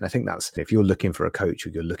market. And I think that's, if you're looking for a coach or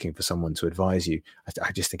you're looking for someone to advise you,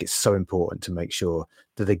 I just think it's so important to make sure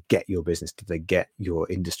that they get your business, do they get your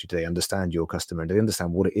industry, do they understand your customer, and do they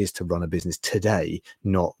understand what it is to run a business today,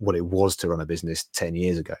 not what it was to run a business 10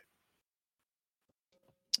 years ago.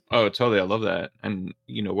 Oh, totally. I love that. And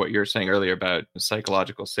what you were saying earlier about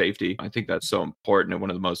psychological safety, I think that's so important and one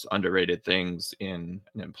of the most underrated things in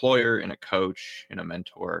an employer, in a coach, in a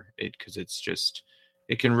mentor, because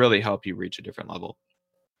it can really help you reach a different level.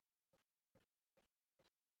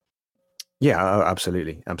 Yeah,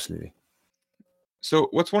 absolutely. Absolutely. So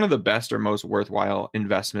what's one of the best or most worthwhile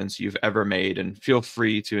investments you've ever made? And feel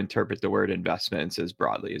free to interpret the word investments as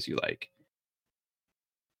broadly as you like.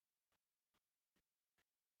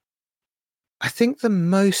 I think the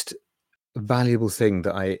most valuable thing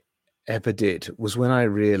that I ever did was when I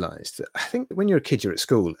realized that, I think when you're a kid, you're at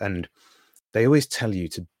school and they always tell you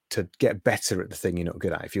to get better at the thing you're not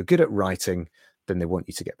good at. If you're good at writing, then they want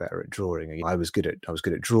you to get better at drawing. And I was good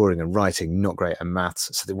at drawing and writing, not great at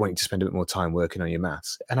maths. So they want you to spend a bit more time working on your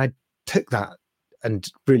maths. And I took that and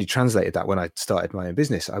really translated that when I started my own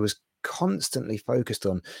business. I was constantly focused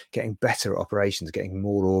on getting better at operations, getting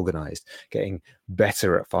more organized, getting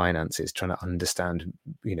better at finances, trying to understand,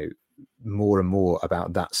 more and more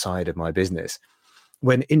about that side of my business.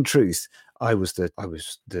 When in truth, I was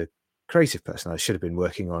the creative person. I should have been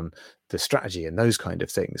working on the strategy and those kind of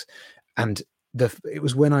things. And it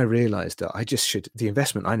was when I realized that the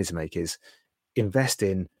investment I need to make is invest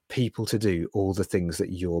in people to do all the things that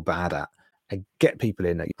you're bad at, and get people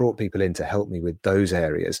in. I brought people in to help me with those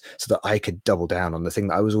areas so that I could double down on the thing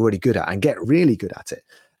that I was already good at and get really good at it.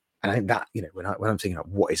 And I think that, when I'm thinking about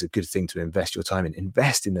what is a good thing to invest your time in,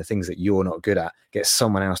 invest in the things that you're not good at, get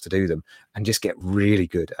someone else to do them, and just get really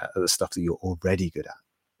good at the stuff that you're already good at.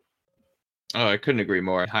 Oh, I couldn't agree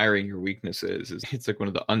more. Hiring your weaknesses it's like one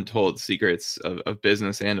of the untold secrets of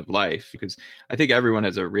business and of life, because I think everyone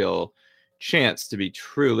has a real chance to be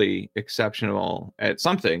truly exceptional at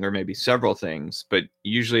something or maybe several things, but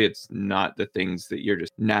usually it's not the things that you're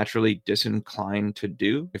just naturally disinclined to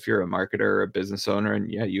do. If you're a marketer or a business owner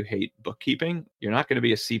and you hate bookkeeping, you're not going to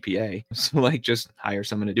be a CPA. So just hire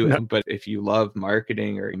someone to do it. No. But if you love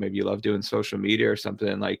marketing or maybe you love doing social media or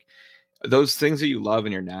something, like those things that you love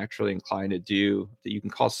and you're naturally inclined to do that you can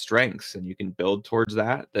call strengths and you can build towards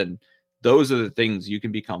that, then those are the things you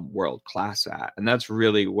can become world class at. And that's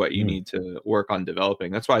really what you need to work on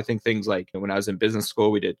developing. That's why I think things like when I was in business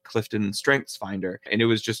school, we did Clifton Strengths Finder, and it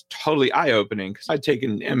was just totally eye opening because I'd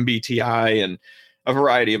taken MBTI and a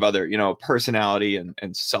variety of other, personality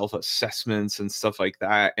and self assessments and stuff like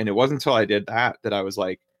that. And it wasn't until I did that I was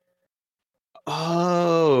like,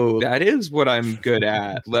 oh, that is what I'm good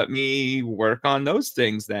at. Let me work on those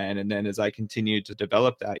things then. And then as I continued to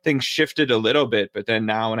develop that, things shifted a little bit. But then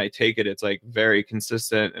now when I take it, it's like very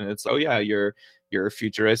consistent. And it's, oh yeah, you're You're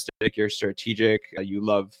futuristic, you're strategic,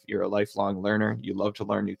 you're a lifelong learner. You love to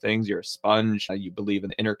learn new things. You're a sponge. You believe in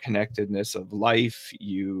the interconnectedness of life.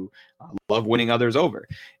 You love winning others over.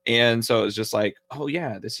 And so it's just like, oh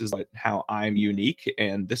yeah, this is how I'm unique.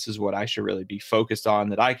 And this is what I should really be focused on,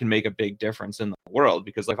 that I can make a big difference in the world.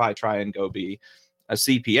 Because if I try and go be a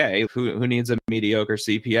CPA, who needs a mediocre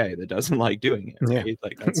CPA that doesn't like doing it, right? Yeah.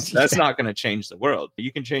 Like that's not going to change the world.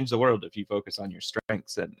 You can change the world if you focus on your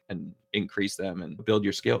strengths and increase them and build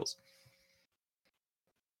your skills.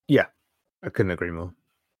 Yeah, I couldn't agree more.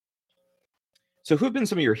 So who have been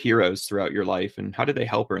some of your heroes throughout your life, and how did they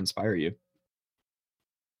help or inspire you?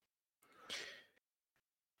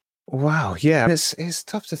 Wow, yeah, it's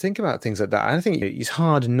tough to think about things like that. I think it's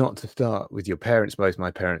hard not to start with your parents. Both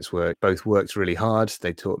my parents both worked really hard.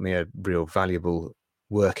 They taught me a real valuable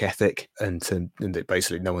work ethic, and that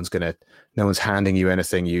basically no one's handing you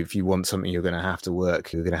anything. If you want something, you're going to have to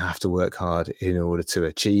work. You're going to have to work hard in order to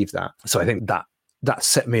achieve that. So I think that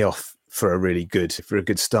set me off for a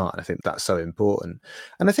good start. I think that's so important.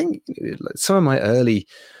 And I think some of my early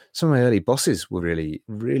bosses were really,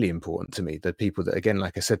 really important to me. The people that, again,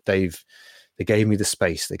 like I said, they gave me the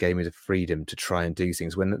space, they gave me the freedom to try and do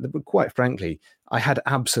things when, quite frankly, I had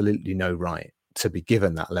absolutely no right to be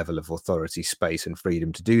given that level of authority, space, and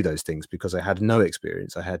freedom to do those things, because I had no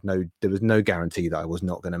experience. There was no guarantee that I was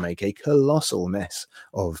not going to make a colossal mess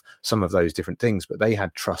of some of those different things, but they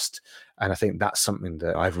had trust. And I think that's something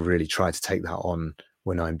that I've really tried to take that on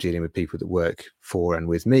when I'm dealing with people that work for and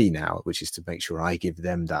with me now, which is to make sure I give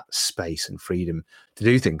them that space and freedom to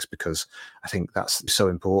do things, because I think that's so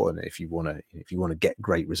important if you want to get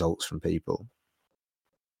great results from people.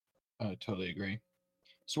 I totally agree.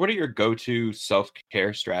 So what are your go-to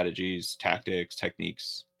self-care strategies, tactics,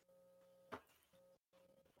 techniques?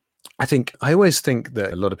 I always think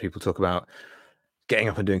that a lot of people talk about getting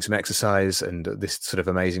up and doing some exercise and this sort of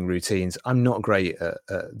amazing routines. I'm not great at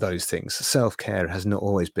those things. Self-care has not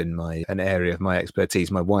always been an area of my expertise.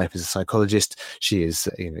 My wife is a psychologist. She is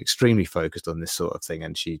extremely focused on this sort of thing,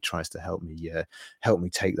 and she tries to help me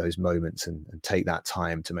take those moments and take that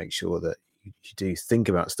time to make sure that you do think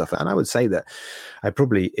about stuff. And I would say that I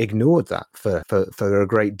probably ignored that for a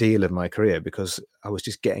great deal of my career, because I was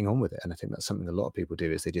just getting on with it. And I think that's something a lot of people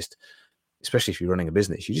do, is they just, especially if you're running a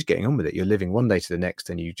business, you're just getting on with it. You're living one day to the next,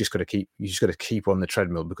 and you just got to keep on the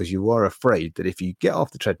treadmill, because you are afraid that if you get off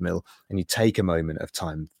the treadmill and you take a moment of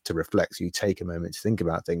time to reflect, you take a moment to think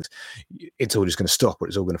about things, it's all just going to stop, or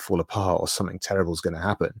it's all going to fall apart, or something terrible is going to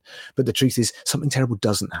happen. But the truth is, something terrible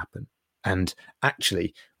doesn't happen. And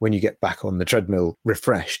actually, when you get back on the treadmill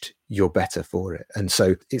refreshed, you're better for it. And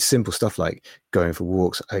so it's simple stuff like going for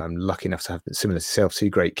walks. I'm lucky enough to have, similar to yourself,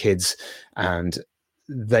 2 great kids, and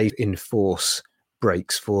they enforce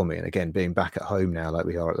breaks for me. And again, being back at home now, like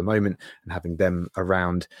we are at the moment, and having them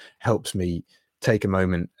around helps me take a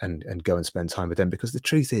moment and go and spend time with them, because the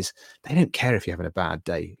truth is, they don't care if you're having a bad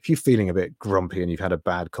day. If you're feeling a bit grumpy and you've had a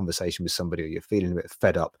bad conversation with somebody, or you're feeling a bit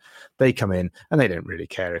fed up, they come in and they don't really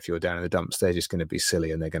care if you're down in the dumps. They're just going to be silly,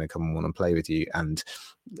 and they're going to come and want to play with you. And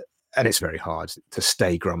it's very hard to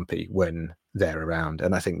stay grumpy when they're around.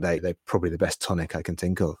 And I think they're probably the best tonic I can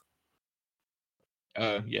think of.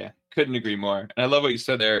 Yeah, couldn't agree more. And I love what you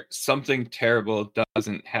said there. Something terrible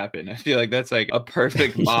doesn't happen. I feel like that's like a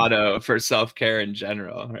perfect motto for self-care in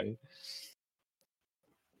general, right?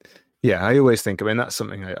 Yeah, I always think, that's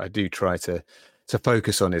something I do try to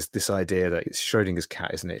focus on, is this idea that it's Schrodinger's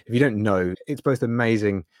cat, isn't it? If you don't know, it's both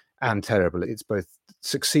amazing and terrible. It's both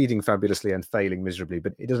succeeding fabulously and failing miserably,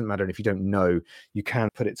 but it doesn't matter. And if you don't know, you can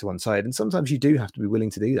put it to one side. And sometimes you do have to be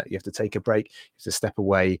willing to do that. You have to take a break, you have to step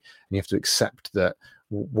away, and you have to accept that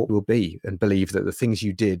what will be, and believe that the things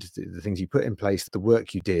you did, the things you put in place, the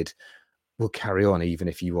work you did, will carry on, even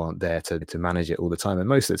if you aren't there to manage it all the time. And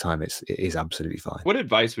most of the time it is absolutely fine. What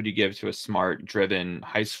advice would you give to a smart, driven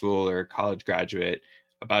high school or college graduate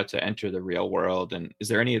about to enter the real world? And is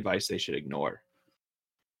there any advice they should ignore?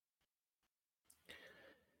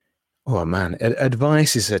 Oh man,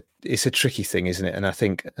 advice is a tricky thing, isn't it? And I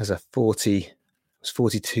think I was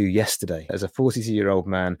 42 yesterday. As a 42-year-old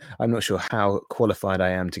man, I'm not sure how qualified I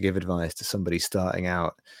am to give advice to somebody starting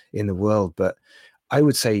out in the world, but I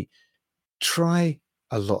would say try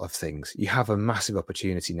a lot of things. You have a massive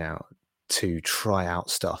opportunity now to try out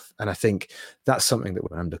stuff. And I think that's something that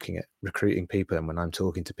when I'm looking at recruiting people and when I'm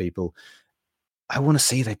talking to people, I want to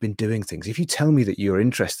see they've been doing things. If you tell me that you're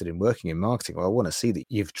interested in working in marketing, well, I want to see that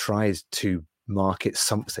you've tried to market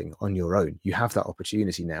something on your own. You have that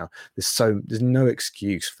opportunity now. There's no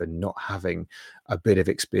excuse for not having a bit of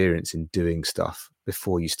experience in doing stuff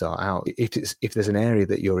before you start out. If there's an area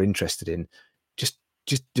that you're interested in, just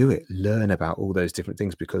just do it. Learn about all those different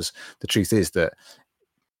things, because the truth is that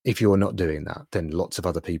if you're not doing that, then lots of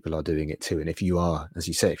other people are doing it too. And if you are, as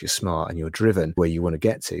you say, if you're smart and you're driven where you want to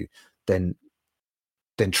get to, then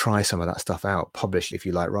try some of that stuff out. Publish, if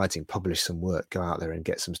you like writing, publish some work, go out there and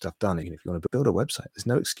get some stuff done. Even if you want to build a website, there's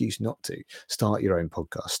no excuse not to. Start your own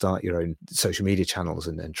podcast, start your own social media channels,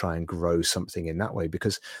 and then try and grow something in that way,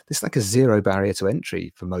 because there's like a zero barrier to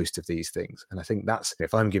entry for most of these things. And I think that's,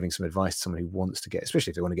 if I'm giving some advice to someone who wants to get,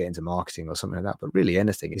 especially if they want to get into marketing or something like that, but really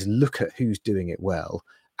anything, is look at who's doing it well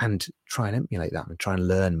and try and emulate that and try and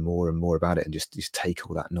learn more and more about it, and just take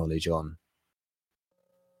all that knowledge on.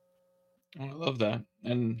 I love that.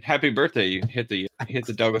 And happy birthday. You hit the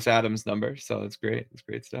Douglas Adams number. So it's great. It's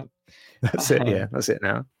great stuff. That's it. Yeah, that's it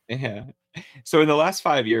now. Yeah. So in the last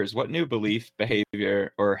 5 years, what new belief,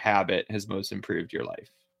 behavior, or habit has most improved your life?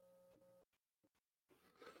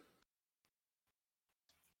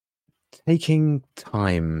 Taking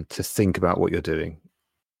time to think about what you're doing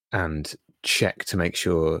and check to make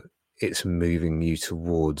sure it's moving you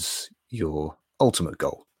towards your ultimate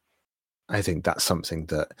goal. I think that's something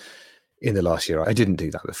that in the last year I didn't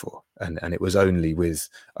do that before, and it was only with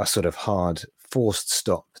a sort of hard forced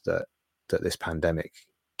stop that this pandemic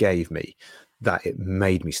gave me that it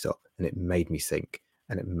made me stop, and it made me think,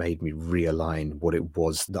 and it made me realign what it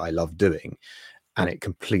was that I loved doing, and it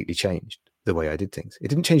completely changed the way I did things. It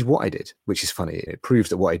didn't change what I did, which is funny. It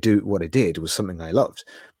proved that what I did was something I loved,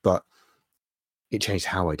 but it changed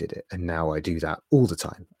how I did it. And now I do that all the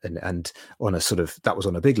time. And on a sort of, that was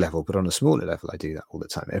on a big level, but on a smaller level, I do that all the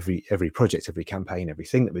time. Every project, every campaign,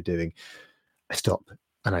 everything that we're doing, I stop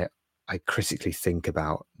and I critically think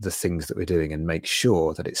about the things that we're doing and make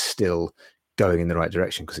sure that it's still going in the right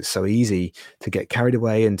direction, because it's so easy to get carried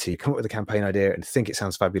away and to come up with a campaign idea and think it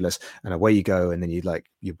sounds fabulous, and away you go. And then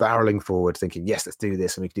you're barreling forward thinking, yes, let's do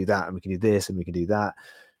this, and we can do that, and we can do this, and we can do that.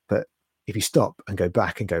 But if you stop and go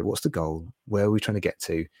back and go, what's the goal? Where are we trying to get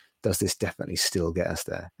to? Does this definitely still get us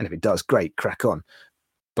there? And if it does, great, crack on.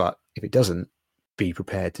 But if it doesn't, be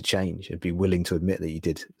prepared to change and be willing to admit that you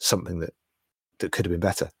did something that could have been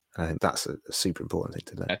better. I think that's a super important thing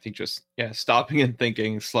to learn. I think just, stopping and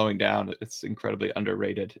thinking, slowing down, it's incredibly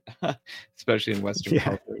underrated, especially in Western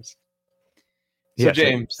cultures. So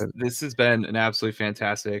James, this has been an absolutely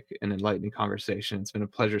fantastic and enlightening conversation. It's been a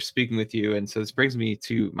pleasure speaking with you. And so this brings me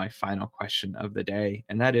to my final question of the day.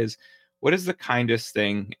 And that is, what is the kindest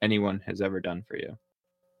thing anyone has ever done for you?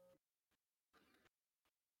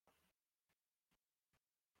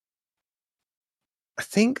 I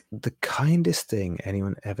think the kindest thing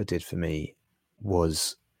anyone ever did for me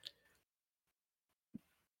was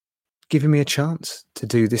giving me a chance to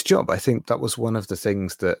do this job. I think that was one of the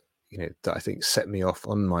things that I think set me off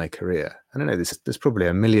on my career. I don't know, there's probably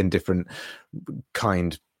a million different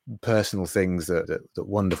kind personal things that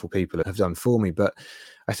wonderful people have done for me. But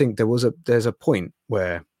I think there's a point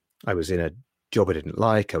where I was in a job I didn't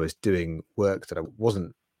like. I was doing work that I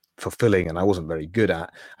wasn't fulfilling and I wasn't very good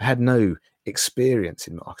at. I had no experience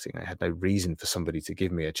in marketing. I had no reason for somebody to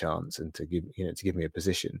give me a chance and to give me a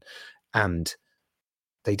position. And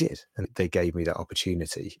they did, and they gave me that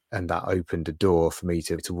opportunity, and that opened a door for me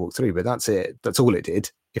to walk through. But that's it. That's all it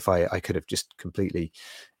did. If I could have just completely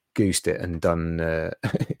goosed it and done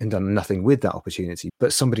nothing with that opportunity,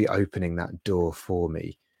 but somebody opening that door for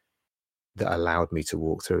me that allowed me to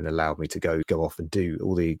walk through and allowed me to go off and do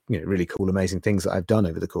all the really cool, amazing things that I've done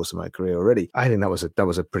over the course of my career already. I think that was a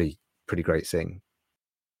pretty great thing.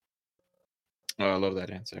 Oh, I love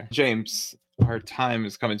that answer, James. Our time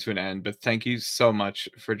is coming to an end, but thank you so much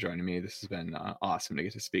for joining me. This has been awesome to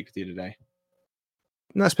get to speak with you today.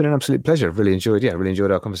 No, it's been an absolute pleasure. I've really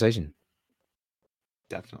enjoyed our conversation.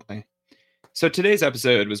 Definitely. So today's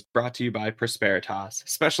episode was brought to you by Prosperitas,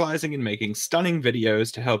 specializing in making stunning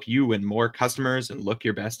videos to help you win more customers and look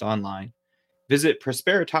your best online. Visit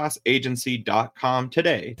prosperitasagency.com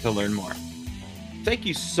today to learn more. Thank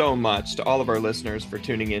you so much to all of our listeners for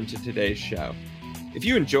tuning in to today's show. If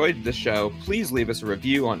you enjoyed the show, please leave us a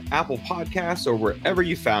review on Apple Podcasts or wherever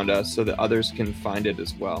you found us so that others can find it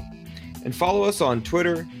as well. And follow us on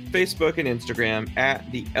Twitter, Facebook, and Instagram at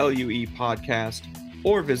the LUE Podcast,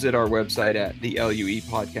 or visit our website at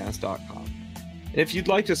theluepodcast.com. And if you'd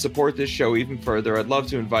like to support this show even further, I'd love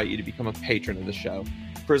to invite you to become a patron of the show.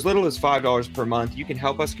 For as little as $5 per month, you can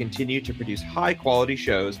help us continue to produce high-quality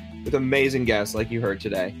shows with amazing guests like you heard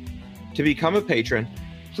today. To become a patron,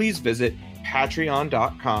 please visit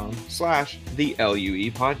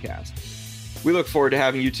patreon.com/theLUE podcast. We look forward to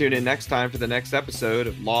having you tune in next time for the next episode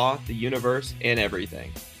of Law, the Universe, and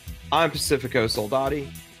Everything. I'm Pacifico Soldati,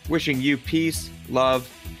 wishing you peace, love,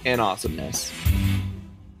 and awesomeness.